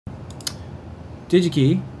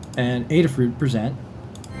Digi-Key and Adafruit present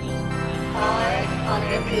on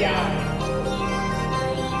NPI.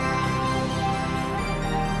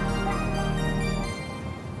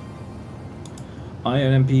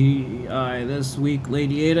 on NPI this week,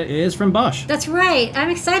 Lady Ada, is from Bosch. That's right. I'm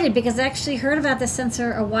excited because I actually heard about the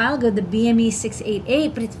sensor a while ago, the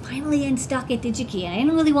BME688, but it's finally in stock at Digi-Key. And I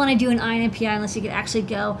didn't really want to do an NPI unless you could actually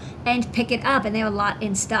go and pick it up, and they have a lot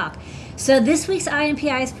in stock. So this week's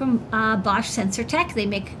NPI is from Bosch Sensor Tech. They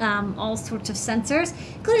make all sorts of sensors,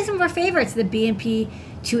 including some of our favorites, the BMP280,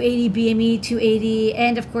 BME280,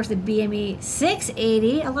 and of course the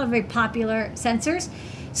BME680, a lot of very popular sensors.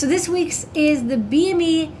 So this week's is the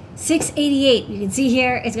BME688. You can see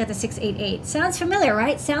here it's got the 688. Sounds familiar,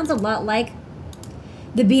 right? Sounds a lot like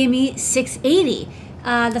the BME680.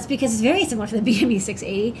 That's because it's very similar to the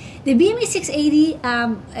BME680. The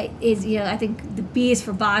BME680 is, I think the B is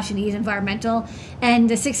for Bosch and E is environmental. And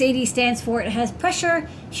the 680 stands for, it has pressure,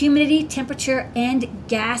 humidity, temperature, and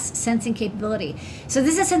gas sensing capability. So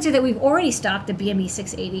this is a sensor that we've already stocked, the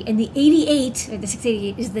BME680. And the 88, or the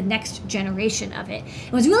 688, is the next generation of it.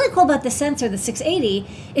 And what's really cool about the sensor, the 680,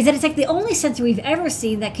 is that it's like the only sensor we've ever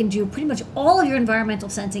seen that can do pretty much all of your environmental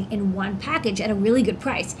sensing in one package at a really good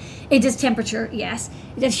price. It does temperature, yes.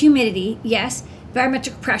 It does humidity, yes.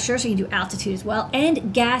 Barometric pressure, so you can do altitude as well,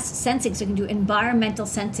 and gas sensing, so you can do environmental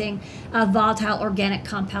sensing of volatile organic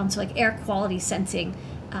compounds, so like air quality sensing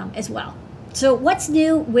as well. So what's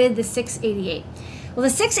new with the 688? Well, the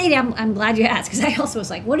 680, I'm glad you asked, because I also was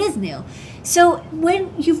like, what is new? So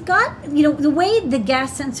when you've got, the way the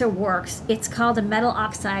gas sensor works, it's called a metal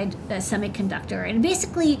oxide semiconductor, and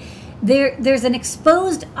basically there's an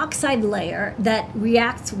exposed oxide layer that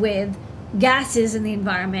reacts with gases in the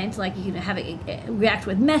environment, like you can have it react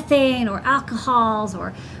with methane or alcohols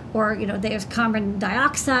or there's carbon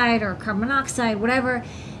dioxide or carbon monoxide, whatever.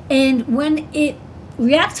 And when it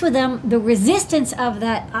reacts with them, the resistance of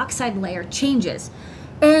that oxide layer changes.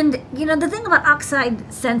 And the thing about oxide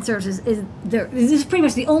sensors is this is pretty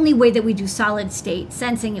much the only way that we do solid state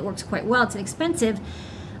sensing. It works quite well. It's inexpensive,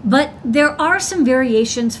 but there are some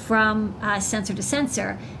variations from sensor to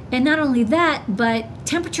sensor. And not only that, but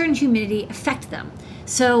temperature and humidity affect them.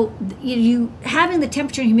 So you having the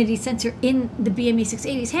temperature and humidity sensor in the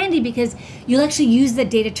BME680 is handy because you'll actually use the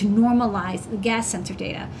data to normalize the gas sensor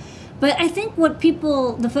data. But I think what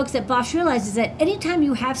the folks at Bosch realize is that anytime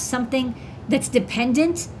you have something that's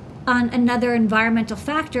dependent on another environmental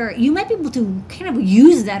factor, you might be able to kind of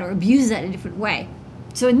use that or abuse that in a different way.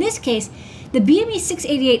 So in this case, the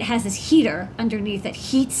BME688 has this heater underneath that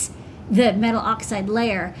heats the metal oxide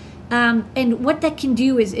layer, and what that can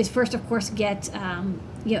do is first, of course, get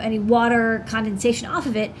any water condensation off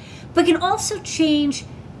of it, but can also change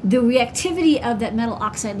the reactivity of that metal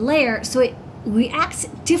oxide layer so it reacts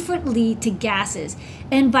differently to gases.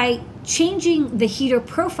 And by changing the heater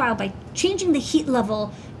profile, by changing the heat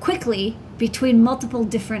level quickly between multiple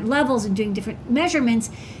different levels and doing different measurements,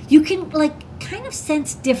 you can kind of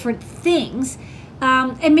sense different things.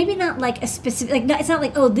 And maybe not like a specific, it's not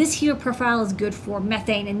like, oh, this heater profile is good for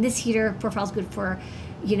methane and this heater profile is good for,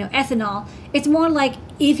 ethanol. It's more like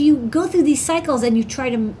if you go through these cycles and you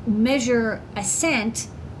try to measure a scent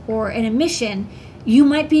or an emission, you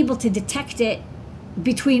might be able to detect it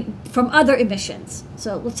from other emissions.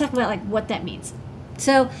 So let's talk about what that means.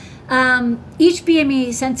 So each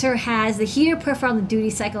BME sensor has the heater profile and the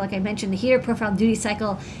duty cycle. Like I mentioned, the heater profile and duty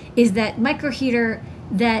cycle is that microheater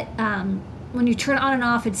that when you turn on and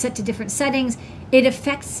off, it's set to different settings. It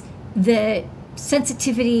affects the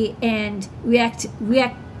sensitivity and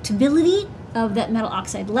reactability of that metal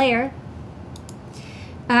oxide layer.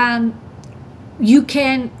 You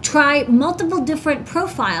can try multiple different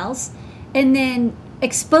profiles and then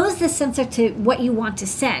expose the sensor to what you want to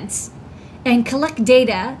sense and collect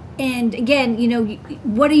data. And again,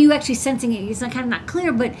 what are you actually sensing? It's kind of not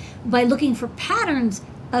clear, but by looking for patterns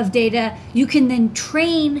of data, you can then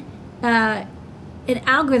train an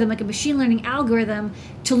algorithm, like a machine learning algorithm,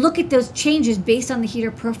 to look at those changes based on the heater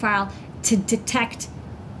profile to detect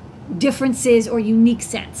differences or unique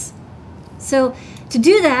scents. So to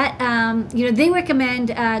do that, they recommend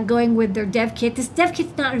going with their dev kit. This dev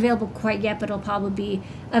kit's not available quite yet, but it'll probably be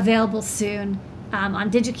available soon on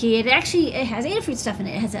Digi-Key. It has Adafruit stuff in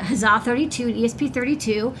it. It has a Huzzah 32, an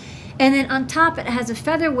ESP32, and then on top it has a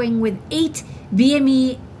feather wing with 8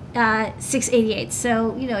 BME 688.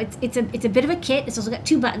 So it's a bit of a kit. It's also got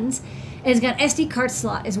 2 buttons, and it's got an SD card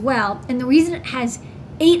slot as well. And the reason it has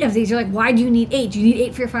 8 of these, you're like, why do you need 8? Do you need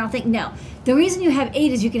 8 for your final thing? No. The reason you have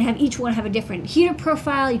 8 is you can have each one have a different heater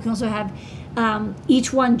profile. You can also have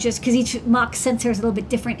Each one just because each mock sensor is a little bit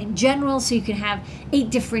different in general, so you can have 8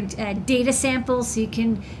 different data samples, so you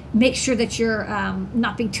can make sure that you're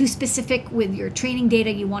not being too specific with your training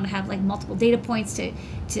data. You want to have like multiple data points to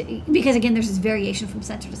because again there's this variation from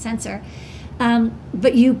sensor to sensor.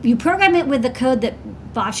 But you program it with the code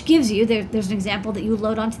that Bosch gives you. There's an example that you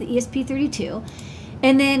load onto the ESP32.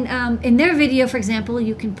 And then in their video, for example,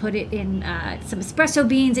 you can put it in some espresso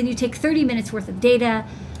beans and you take 30 minutes worth of data.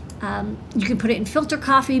 You can put it in filter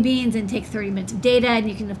coffee beans and take 30 minutes of data, and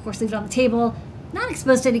you can of course leave it on the table, not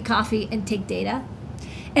exposed to any coffee, and take data.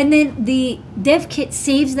 And then the dev kit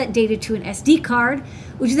saves that data to an SD card,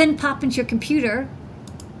 which you then pop into your computer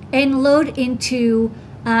and load into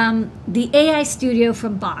the AI Studio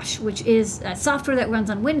from Bosch, which is a software that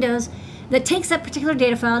runs on Windows that takes that particular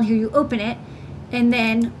data file, and here you open it, and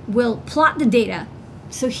then will plot the data.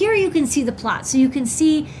 So here you can see the plot. So you can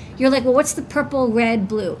see, you're like, well, what's the purple, red,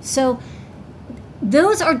 blue? So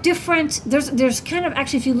those are different. There's kind of,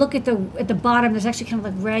 actually, if you look at the bottom, there's actually kind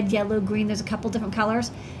of like red, yellow, green. There's a couple different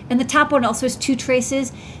colors. And the top one also has 2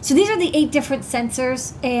 traces. So these are the 8 different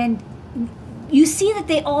sensors. And you see that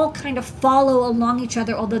they all kind of follow along each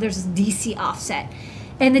other, although there's this DC offset.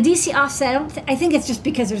 And the DC offset, I think it's just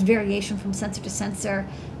because there's variation from sensor to sensor.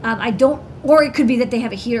 Or it could be that they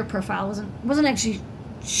have a heater profile. Wasn't actually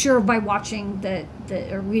sure by watching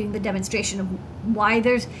or reading the demonstration of why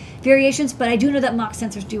there's variations, but I do know that mock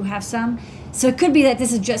sensors do have some. So it could be that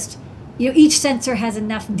this is just, each sensor has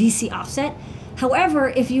enough DC offset. However,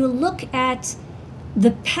 if you look at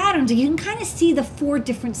the patterns, you can kind of see the 4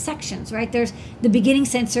 different sections, right? There's the beginning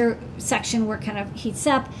sensor section where it kind of heats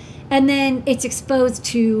up, and then it's exposed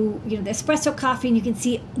to the espresso coffee, and you can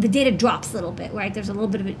see the data drops a little bit, right? There's a little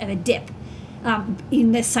bit of a dip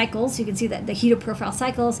in the cycles. You can see that the heater profile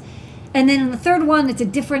cycles. And then in the third one, it's a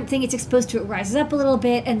different thing. It's exposed to, it rises up a little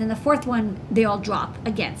bit. And then the fourth one, they all drop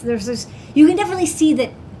again. So there's this, you can definitely see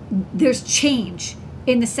that there's change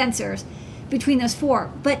in the sensors between those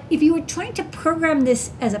 4. But if you were trying to program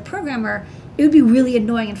this as a programmer, it would be really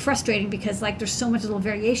annoying and frustrating because like there's so much little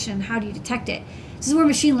variation. How do you detect it? This is where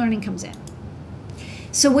machine learning comes in.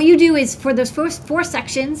 So what you do is for those first 4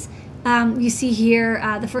 sections, you see here,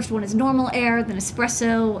 the first one is normal air, then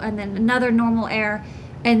espresso, and then another normal air,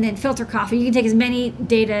 and then filter coffee. You can take as many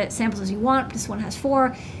data samples as you want. This one has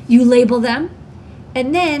 4. You label them,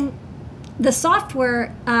 and then the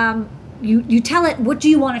software, you tell it what do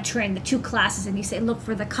you want to train, the 2 classes, and you say, look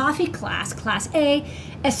for the coffee class, class A,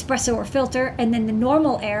 espresso or filter, and then the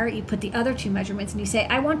normal air, you put the other 2 measurements, and you say,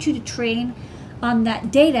 I want you to train on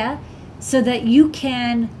that data so that you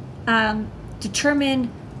can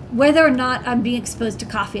determine whether or not I'm being exposed to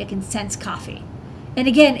coffee. I can sense coffee. And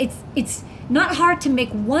again, it's not hard to make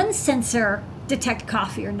one sensor detect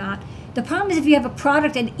coffee or not. The problem is if you have a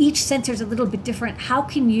product and each sensor is a little bit different, how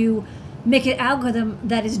can you make an algorithm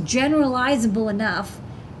that is generalizable enough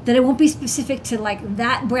that it won't be specific to like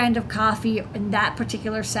that brand of coffee and that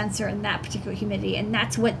particular sensor and that particular humidity? And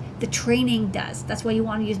that's what the training does. That's why you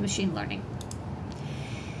want to use machine learning.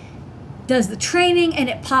 Does the training, and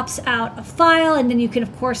it pops out a file, and then you can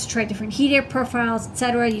of course try different heat air profiles,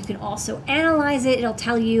 etc. You can also analyze it. It'll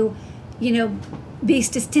tell you,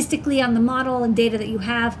 based statistically on the model and data that you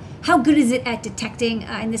have, how good is it at detecting.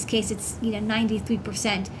 In this case, it's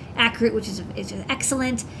 93% accurate, which is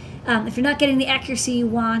excellent. If you're not getting the accuracy you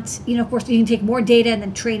want, of course you can take more data and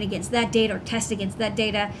then train against that data or test against that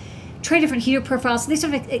data. Try different heater profiles. So they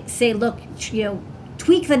sort of say, look,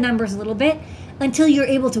 tweak the numbers a little bit until you're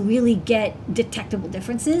able to really get detectable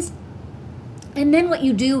differences. And then what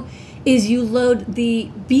you do is you load the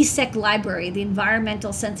BSEC library, the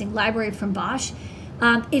environmental sensing library from Bosch.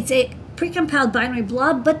 It's a precompiled binary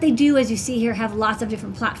blob, but they do, as you see here, have lots of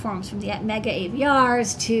different platforms, from the Mega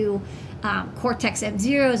AVRs to Cortex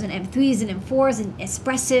M0s and M3s and M4s and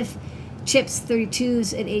Espressif chips,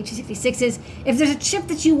 32s and H266s. If there's a chip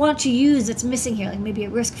that you want to use that's missing here, like maybe a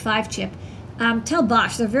RISC-V chip, tell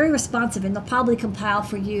Bosch. They're very responsive, and they'll probably compile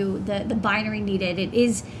for you the binary needed. It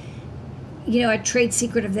is, a trade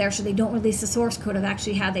secret of theirs, so they don't release the source code of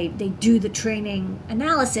actually how they do the training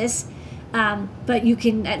analysis. But you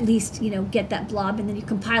can at least, get that blob, and then you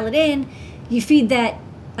compile it in. You feed that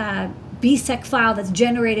BSEC file that's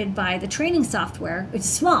generated by the training software. It's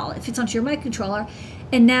small. It fits onto your microcontroller,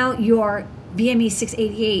 and now your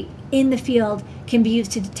BME688 in the field can be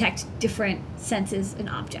used to detect different senses and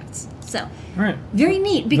objects. So, all right, very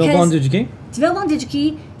neat, because available on Digi-Key. It's available on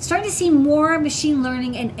Digi-Key. Starting to see more machine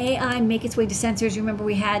learning and AI make its way to sensors. You remember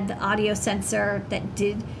we had the audio sensor that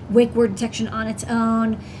did wake word detection on its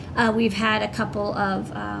own. We've had a couple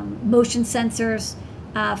of motion sensors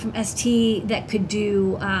from ST that could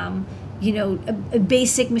do a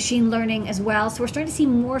basic machine learning as well. So we're starting to see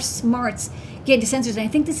more smarts get into sensors. And I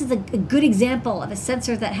think this is a good example of a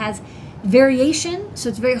sensor that has variation. So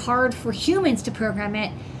it's very hard for humans to program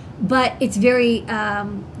it, but it's very,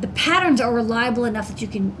 the patterns are reliable enough that you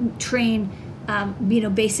can train,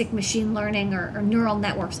 basic machine learning or neural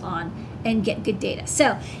networks on and get good data.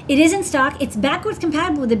 So it is in stock. It's backwards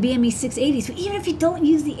compatible with the BME680. So even if you don't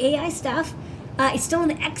use the AI stuff, it's still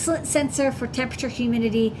an excellent sensor for temperature,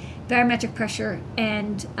 humidity, barometric pressure,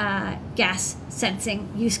 and gas sensing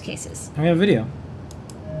use cases. We have a video.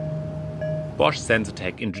 Bosch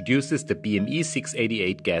SensorTech introduces the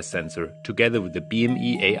BME688 gas sensor together with the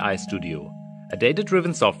BME AI Studio, a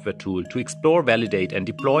data-driven software tool to explore, validate, and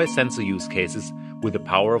deploy sensor use cases with the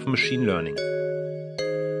power of machine learning.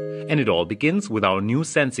 And it all begins with our new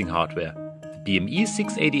sensing hardware, the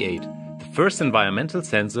BME688, the first environmental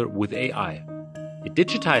sensor with AI. It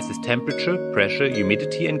digitizes temperature, pressure,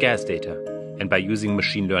 humidity, and gas data, and by using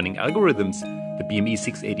machine learning algorithms, the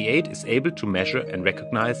BME688 is able to measure and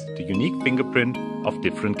recognize the unique fingerprint of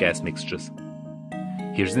different gas mixtures.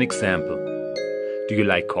 Here's an example. Do you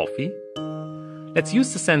like coffee? Let's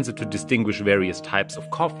use the sensor to distinguish various types of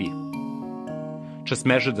coffee. Just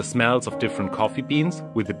measure the smells of different coffee beans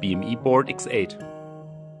with the BME Board X8.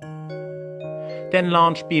 Then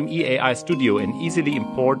launch BME AI Studio and easily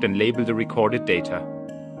import and label the recorded data.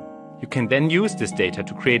 You can then use this data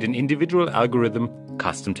to create an individual algorithm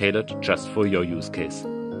custom tailored just for your use case.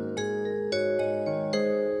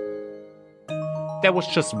 That was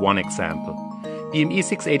just one example.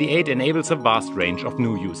 BME688 enables a vast range of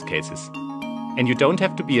new use cases. And you don't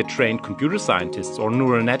have to be a trained computer scientist or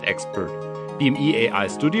neural net expert. BME AI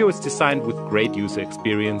Studio is designed with great user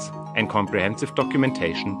experience and comprehensive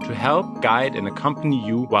documentation to help guide and accompany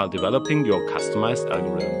you while developing your customized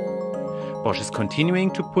algorithm. Bosch is continuing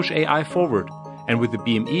to push AI forward, and with the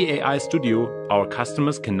BME AI Studio, our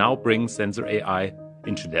customers can now bring sensor AI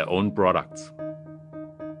into their own products.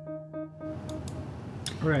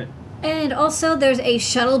 Right. And also there's a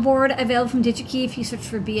shuttle board available from Digi-Key if you search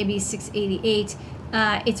for BME688.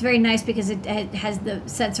 It's very nice because it has the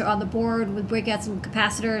sensor on the board with breakouts and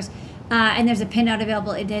capacitors. And there's a pinout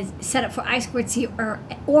available. It is set up for I2C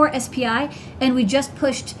or SPI. And we just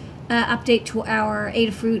pushed update to our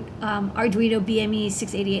Adafruit Arduino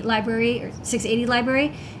BME688 library, or 680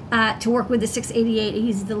 library, to work with the 688. It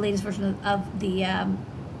uses the latest version of the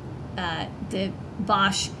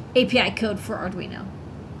Bosch API code for Arduino.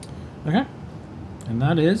 Okay. And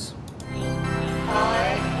that is...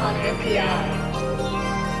 on NPI.